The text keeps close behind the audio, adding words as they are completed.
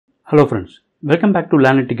Hello friends, welcome back to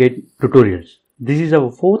Learn Integrate Tutorials. This is our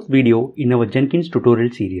fourth video in our Jenkins tutorial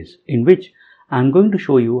series, in which I am going to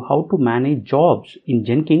show you how to manage jobs in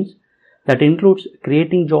Jenkins. That includes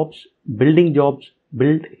creating jobs,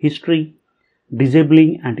 build history,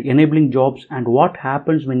 disabling and enabling jobs, and what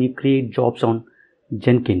happens when you create jobs on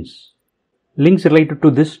Jenkins. Links related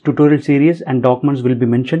to this tutorial series and documents will be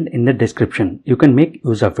mentioned in the description. You can make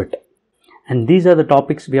use of it. And these are the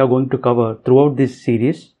topics we are going to cover throughout this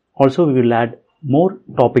series. Also, we will add more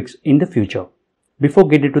topics in the future. Before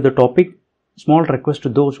getting to the topic, small request to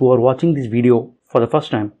those who are watching this video for the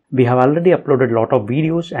first time. We have already uploaded a lot of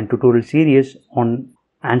videos and tutorial series on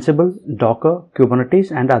Ansible, Docker,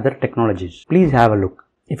 Kubernetes and other technologies. Please have a look.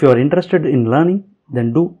 If you are interested in learning,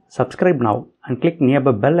 then do subscribe now and click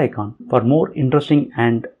nearby bell icon for more interesting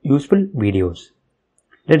and useful videos.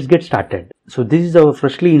 Let's get started. So this is our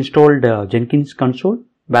freshly installed Jenkins console,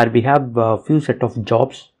 where we have a few set of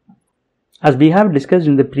jobs. As we have discussed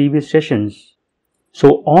in the previous sessions,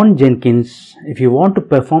 so on Jenkins, if you want to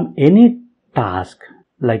perform any task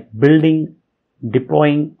like building,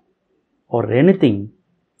 deploying or anything,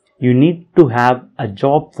 you need to have a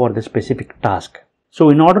job for the specific task. So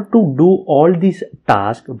in order to do all these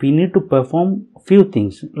tasks, we need to perform few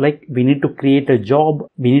things, like we need to create a job,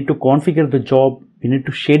 we need to configure the job, we need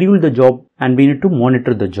to schedule the job, and we need to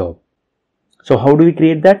monitor the job. So how do we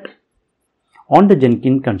create that? On the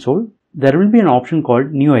Jenkins console, there will be an option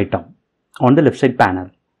called New Item on the left side panel.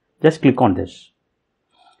 Just click on this.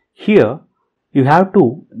 Here, you have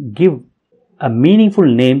to give a meaningful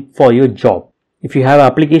name for your job. If you have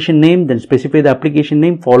application name, then specify the application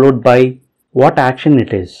name followed by what action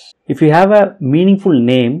it is. If you have a meaningful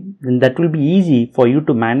name, then that will be easy for you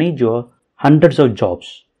to manage your hundreds of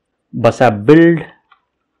jobs. Basa build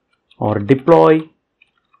or deploy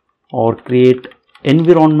or create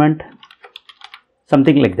environment,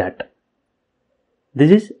 something like that. This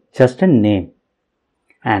is just a name,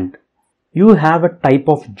 and you have a type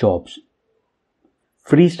of jobs: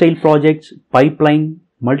 freestyle projects, pipeline,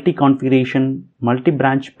 multi-configuration,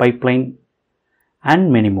 multi-branch pipeline, and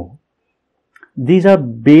many more. These are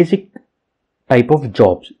basic type of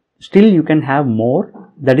jobs. Still, you can have more,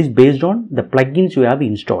 that is based on the plugins you have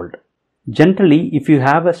installed. Generally, if you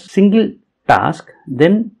have a single task,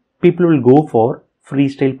 then people will go for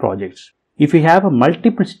freestyle projects. If you have a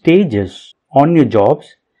multiple stages on your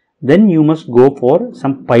jobs, then you must go for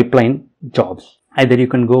some pipeline jobs. Either you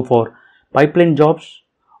can go for pipeline jobs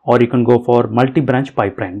or you can go for multi-branch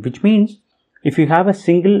pipeline, which means if you have a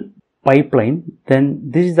single pipeline, then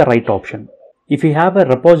this is the right option. If you have a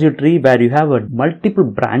repository where you have multiple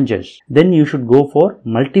branches, then you should go for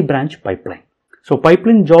multi-branch pipeline. So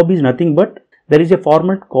pipeline job is nothing but there is a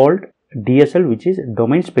format called DSL, which is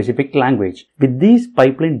domain specific language. With these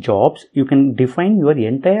pipeline jobs, you can define your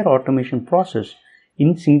entire automation process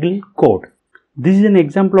in single code. This is an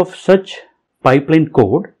example of such pipeline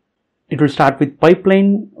code. It will start with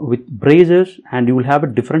pipeline with braces, and you will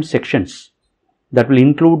have different sections that will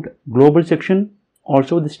include global section,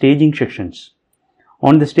 also the staging sections.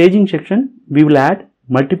 On the staging section, we will add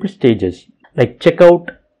multiple stages like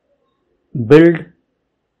checkout, build,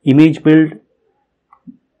 image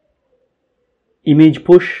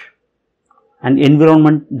push, and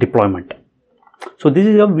environment deployment. So this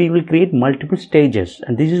is how we will create multiple stages,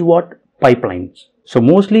 and this is what pipelines. So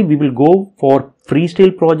mostly we will go for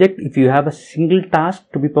freestyle project if you have a single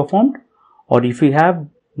task to be performed, or if you have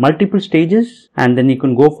multiple stages, and then you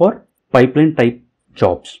can go for pipeline type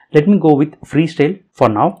jobs. Let me go with freestyle for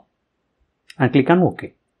now and click on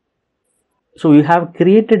OK. So you have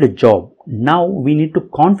created a job. Now we need to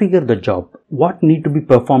configure the job. What need to be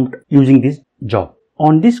performed using this job?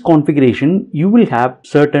 On this configuration, you will have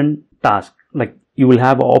certain tasks, like you will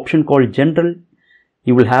have an option called general.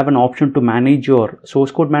 You will have an option to manage your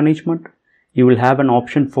source code management. You will have an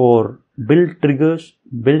option for build triggers,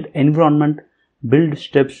 build environment, build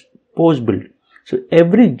steps, post build. So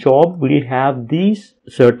every job will have these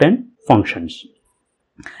certain functions.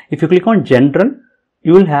 If you click on general,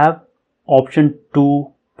 you will have option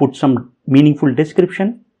to put some meaningful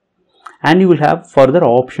description, and you will have further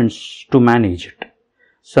options to manage it.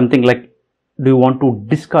 Something like, do you want to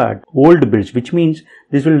discard old builds, which means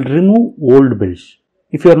this will remove old builds.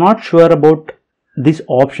 If you are not sure about these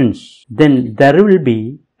options, then there will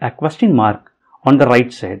be a question mark on the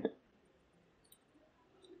right side.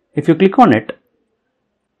 If you click on it,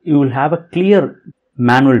 you will have a clear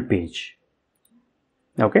manual page.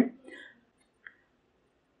 Okay.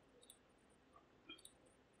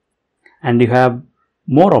 And you have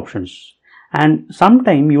more options, and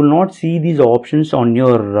sometime you will not see these options on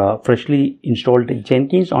your freshly installed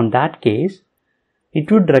Jenkins. On that case,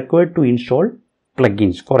 it would require to install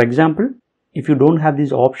plugins. For example, if you don't have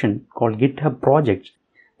this option called GitHub Projects,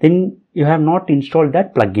 then you have not installed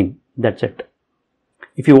that plugin. That's it.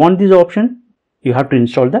 If you want this option, you have to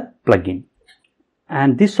install the plugin.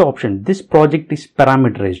 And this option, this project is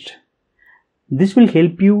parameterized. This will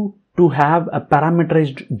help you to have a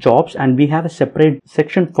parameterized jobs, and we have a separate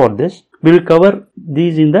section for this. We will cover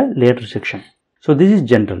these in the later section. So this is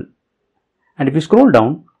general. And if you scroll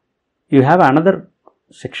down, you have another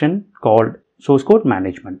section called source code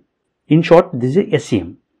management. In short, this is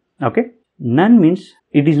SCM. Okay. None means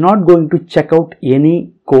it is not going to check out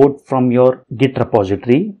any code from your Git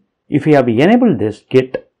repository. If you have enabled this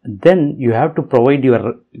Git, then you have to provide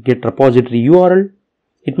your Git repository URL.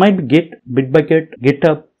 It might be Git, Bitbucket,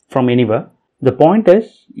 GitHub, from anywhere. The point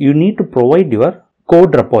is you need to provide your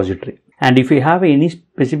code repository. And if you have any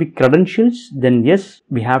specific credentials, then yes,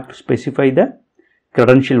 we have to specify the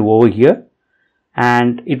credential over here,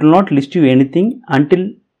 and it will not list you anything until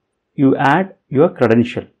you add your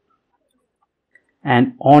credential.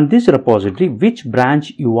 And on this repository, which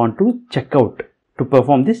branch you want to check out to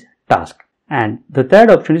perform this task. And the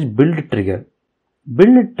third option is build trigger.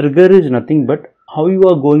 Build trigger is nothing but how you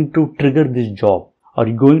are going to trigger this job. Are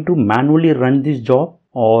you going to manually run this job,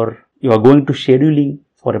 or you are going to scheduling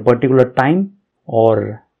for a particular time,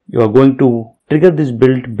 or you are going to trigger this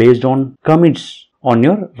build based on commits on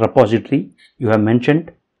your repository you have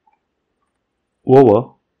mentioned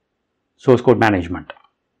over source code management.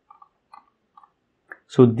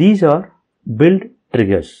 So these are build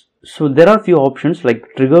triggers. So there are few options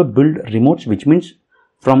like trigger build remotes, which means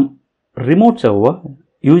from remote server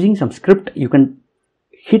using some script you can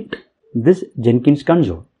hit this Jenkins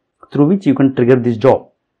console through which you can trigger this job,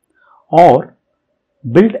 or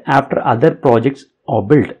build after other projects are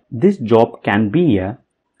built. This job can be a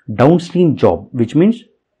downstream job, which means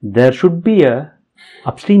there should be a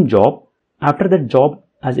upstream job. After that job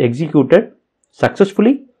has executed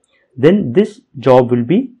successfully, then this job will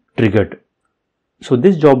be triggered. So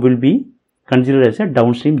this job will be considered as a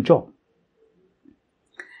downstream job.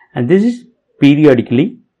 And this is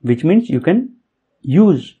periodically, which means you can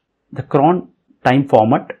use the cron time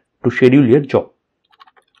format to schedule your job.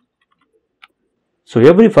 So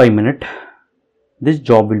every 5 minutes, this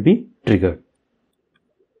job will be triggered.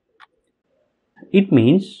 It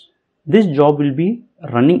means this job will be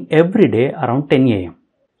running every day around 10 AM.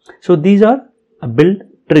 So these are build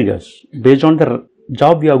triggers. Based on the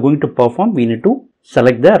job we are going to perform, we need to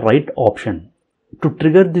select the right option. To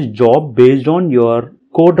trigger this job based on your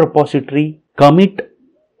code repository commit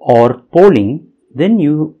or polling, then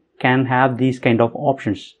you can have these kind of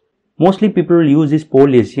options. Mostly people will use this poll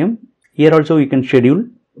SCM. Here also you can schedule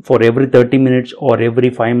for every 30 minutes or every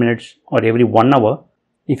 5 minutes or every 1 hour.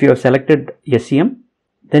 If you have selected SCM,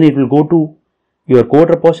 then it will go to your code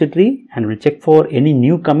repository and will check for any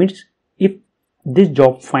new commits. If this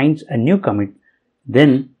job finds a new commit,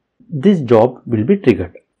 then this job will be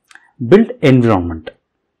triggered. Build environment,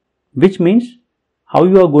 which means how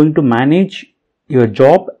you are going to manage your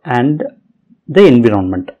job and the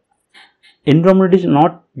environment. Environment is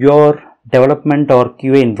not your development or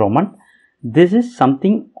QA environment. This is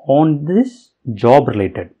something on this job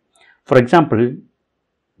related. For example,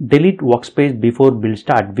 delete workspace before build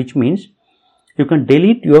start, which means you can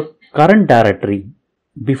delete your current directory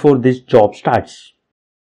before this job starts.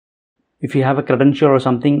 If you have a credential or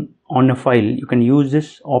something on a file, you can use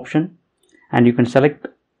this option and you can select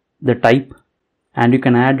the type, and you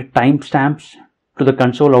can add timestamps to the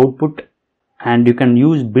console output, and you can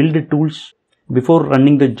use build tools. Before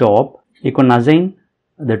running the job, you can assign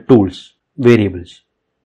the tools variables.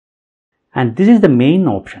 And this is the main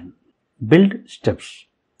option, build steps.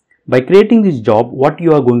 By creating this job, what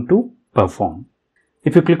you are going to perform.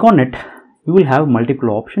 If you click on it, you will have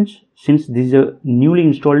multiple options. Since this is a newly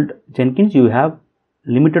installed Jenkins, you have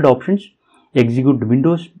limited options. Execute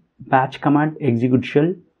Windows batch command, execute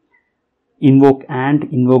shell, invoke and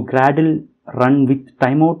invoke Gradle, run with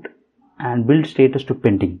timeout, and build status to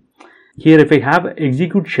pending. Here if I have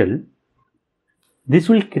execute shell, this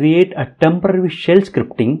will create a temporary shell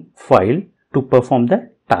scripting file to perform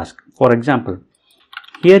the task. For example,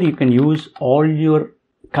 here you can use all your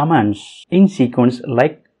commands in sequence,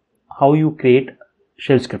 like how you create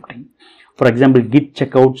shell scripting. For example, git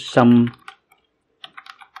checkout some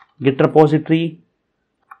git repository,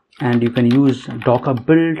 and you can use docker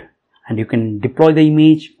build, and you can deploy the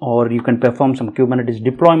image, or you can perform some Kubernetes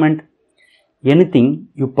deployment. Anything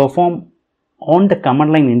you perform on the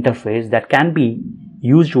command line interface that can be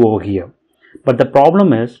used over here. But the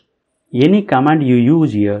problem is, any command you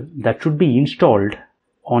use here, that should be installed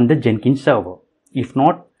on the Jenkins server. If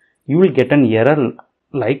not, you will get an error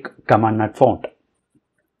like command not found.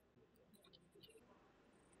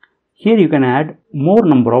 Here you can add more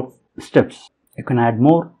number of steps. You can add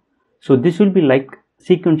more. So this will be like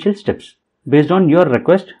sequential steps. Based on your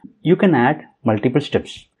request, you can add multiple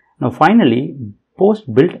steps. Now finally,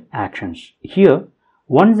 post build actions. Here,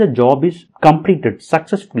 once the job is completed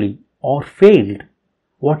successfully or failed,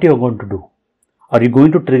 what you are going to do? Are you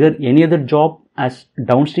going to trigger any other job as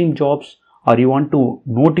downstream jobs, or you want to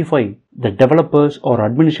notify the developers or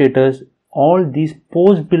administrators? All these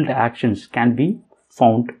post build actions can be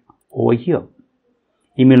found over here.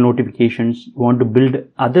 Email notifications, you want to build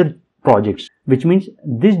other projects, which means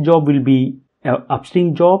this job will be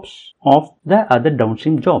upstream jobs of the other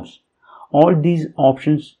downstream jobs. All these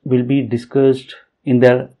options will be discussed in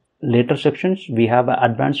the later sections. We have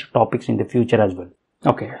advanced topics in the future as well.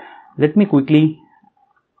 Okay, let me quickly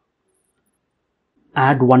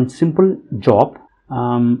add one simple job.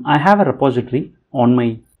 I have a repository on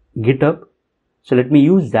my GitHub, so let me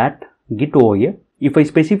use that Git over here. If I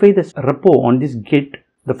specify this repo on this Git,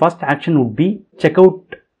 the first action would be check out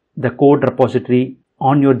the code repository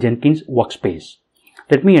on your Jenkins workspace.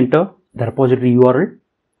 Let me enter the repository URL.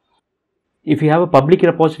 If you have a public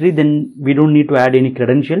repository, then we don't need to add any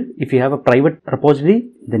credential. If you have a private repository,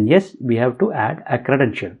 then yes, we have to add a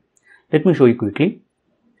credential. Let me show you quickly.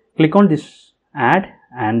 Click on this add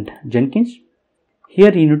and Jenkins.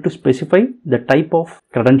 Here you need to specify the type of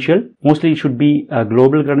credential. Mostly it should be a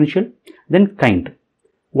global credential. Then kind.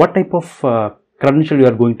 What type of credential you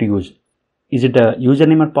are going to use? Is it a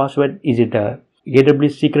username or password? Is it a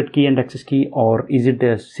AWS secret key and access key, or is it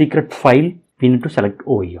a secret file? We need to select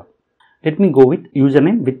over here. Let me go with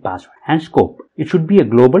username with password and scope. It should be a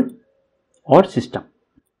global or system.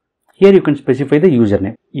 Here you can specify the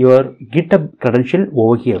username, your GitHub credential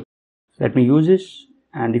over here. Let me use this,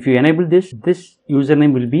 and if you enable this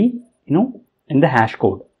username will be in the hash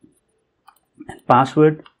code. And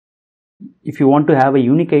password, if you want to have a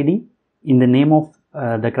unique ID in the name of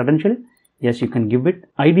the credential, yes, you can give it.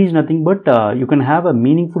 ID is nothing but you can have a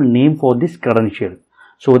meaningful name for this credential,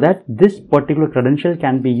 so that this particular credential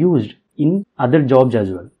can be used in other jobs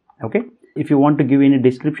as well. Okay, if you want to give any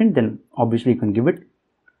description, then obviously you can give it.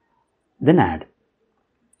 Then add.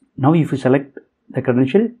 Now if you select the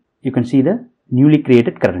credential, you can see the newly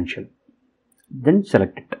created credential. Then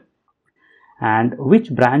select it and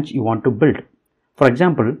which branch you want to build. For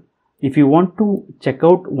example, if you want to check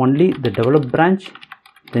out only the develop branch,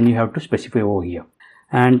 then you have to specify over here.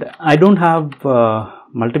 And I don't have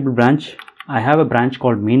multiple branch. I have a branch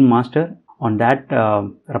called main master on that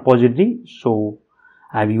repository, so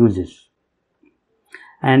I have used this.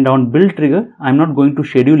 And on build trigger, I'm not going to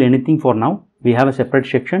schedule anything for now. We have a separate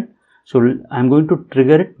section, so I'm going to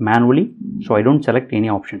trigger it manually, so I don't select any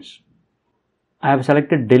options. I have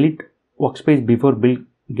selected delete workspace before build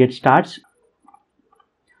get starts.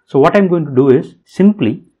 So what I'm going to do is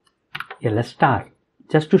simply ls star,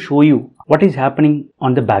 just to show you what is happening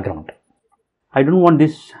on the background. I don't want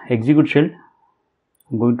this execute shell.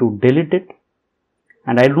 I'm going to delete it,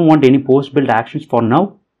 and I don't want any post build actions for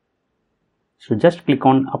now. So just click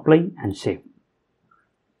on apply and save.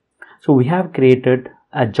 So we have created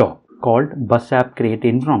a job called bus app create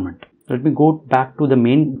environment. Let me go back to the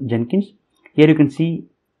main Jenkins. Here you can see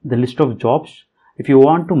the list of jobs. If you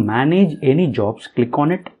want to manage any jobs, click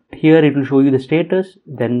on it. Here it will show you the status,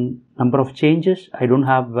 then number of changes. I don't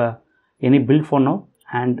have any build for now.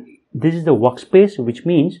 And this is the workspace, which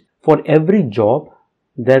means for every job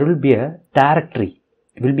there will be a directory.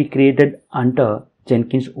 It will be created under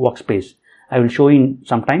Jenkins workspace. I will show you in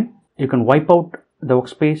some time. You can wipe out the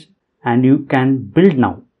workspace and you can build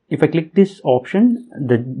now. If I click this option,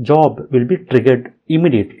 the job will be triggered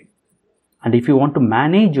immediately. And if you want to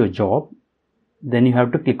manage your job, then you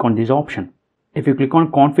have to click on this option. If you click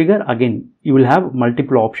on configure, again you will have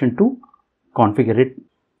multiple options to configure it.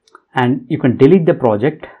 And you can delete the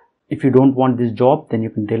project. If you don't want this job, then you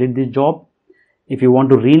can delete this job. If you want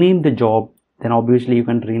to rename the job, then obviously you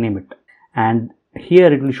can rename it. And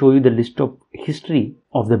here it will show you the list of history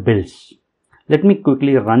of the builds. Let me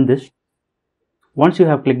quickly run this. Once you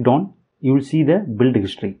have clicked on, you will see the build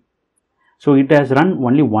history. So it has run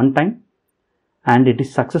only one time and it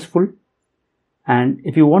is successful. And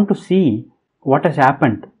if you want to see what has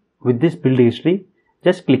happened with this build history,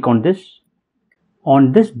 just click on this.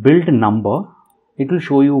 On this build number, it will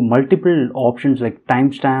show you multiple options like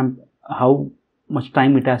timestamp, how much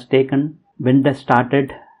time it has taken, when it has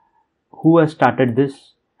started, who has started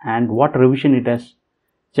this, and what revision it has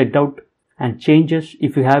checked out, and changes.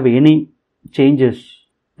 If you have any changes,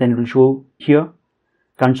 then it will show here.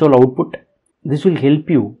 Console output. This will help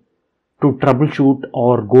you to troubleshoot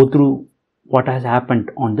or go through what has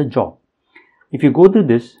happened on the job. If you go through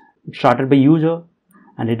this, it started by user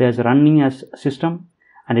and it is running as system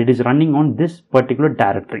and it is running on this particular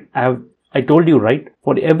directory. I told you, right,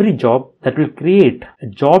 for every job that will create a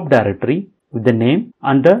job directory with the name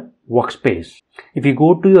under Workspace. If you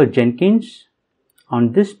go to your Jenkins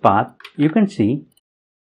on this path, you can see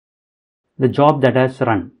the job that has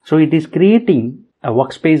run. So it is creating a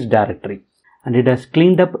Workspace directory and it has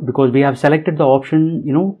cleaned up because we have selected the option,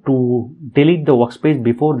 to delete the Workspace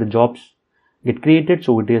before the jobs get created.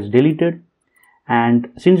 So it is deleted,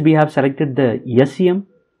 and since we have selected the SCM,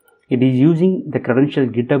 it is using the credential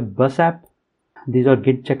GitHub bus app. These are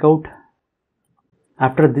git checkout.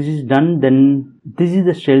 After this is done, then this is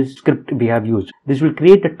the shell script we have used. This will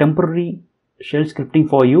create a temporary shell scripting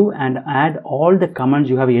for you and add all the commands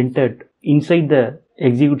you have entered inside the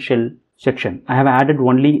execute shell section. I have added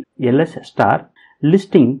only ls star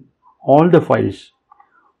listing all the files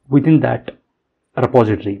within that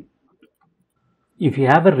repository. If you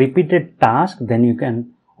have a repeated task, then you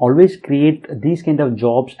can always create these kind of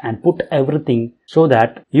jobs and put everything so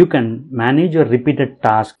that you can manage your repeated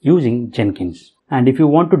task using Jenkins. And if you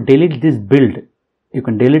want to delete this build, you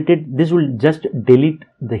can delete it. This will just delete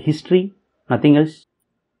the history, nothing else.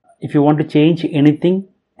 If you want to change anything,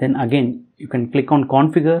 then again you can click on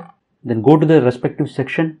configure, then go to the respective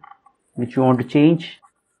section which you want to change.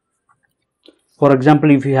 For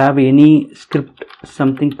example, if you have any script,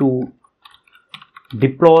 something to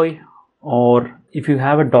deploy, or if you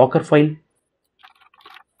have a Docker file,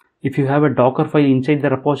 inside the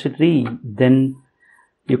repository, then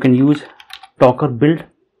you can use docker build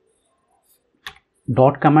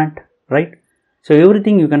dot command, right? So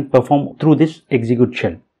everything you can perform through this execute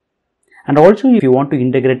shell. And also if you want to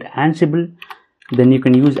integrate Ansible, then you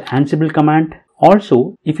can use Ansible command.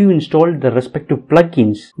 Also, if you install the respective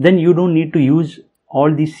plugins, then you don't need to use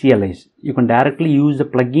all these CLIs. You can directly use the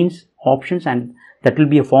plugins options, and that will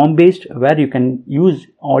be a form based where you can use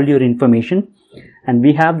all your information. And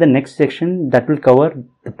we have the next section that will cover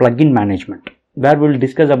the plugin management, where we will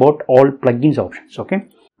discuss about all plugins options. Okay.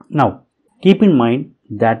 Now keep in mind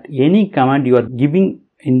that any command you are giving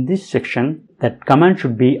in this section, that command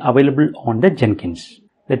should be available on the Jenkins.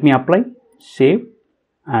 Let me apply, save,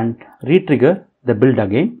 and re-trigger the build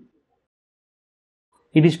again.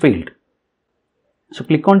 It is failed. So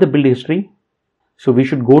click on the build history. So we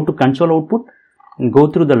should go to console output and go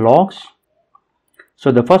through the logs.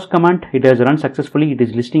 So the first command, it has run successfully. It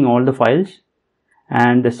is listing all the files.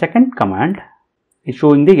 And the second command is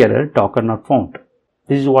showing the error Docker not found.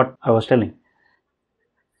 This is what I was telling.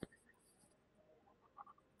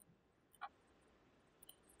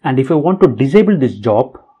 And if I want to disable this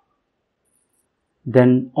job,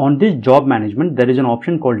 then on this job management, there is an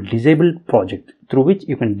option called disable project, through which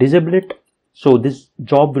you can disable it. So this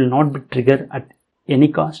job will not be triggered at any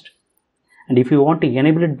cost. And if you want to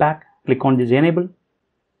enable it back, click on this enable.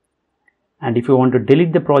 And if you want to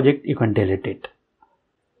delete the project, you can delete it.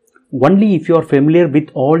 Only if you are familiar with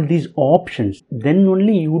all these options, then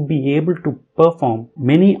only you would be able to perform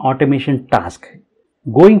many automation tasks.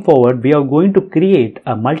 Going forward, we are going to create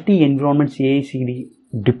a multi-environment CI/CD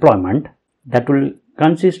deployment that will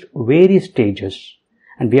consist various stages,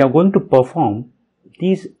 and we are going to perform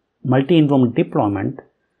these multi-environment deployment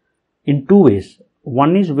in two ways.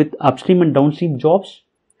 One is with upstream and downstream jobs,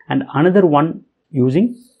 and another one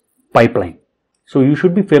using pipeline. So you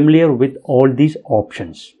should be familiar with all these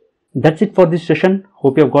options. That's it for this session.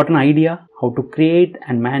 Hope you have got an idea how to create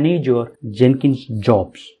and manage your Jenkins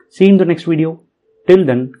jobs. See you in the next video. Till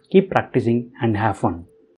then, keep practicing and have fun.